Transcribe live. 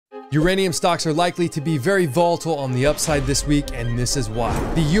Uranium stocks are likely to be very volatile on the upside this week, and this is why.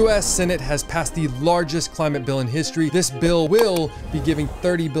 The US Senate has passed the largest climate bill in history. This bill will be giving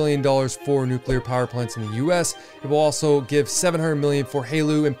 $30 billion for nuclear power plants in the US. It will also give $700 million for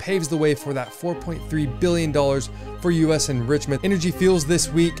Haleu and paves the way for that $4.3 billion for US enrichment. Energy Fuels this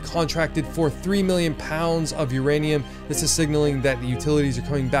week contracted for 3 million pounds of uranium. This is signaling that the utilities are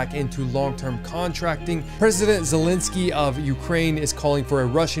coming back into long-term contracting. President Zelensky of Ukraine is calling for a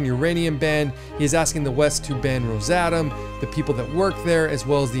Russian uranium ban. He is asking the West to ban Rosatom, the people that work there, as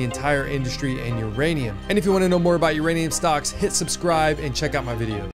well as the entire industry and uranium. And if you want to know more about uranium stocks, hit subscribe and check out my video.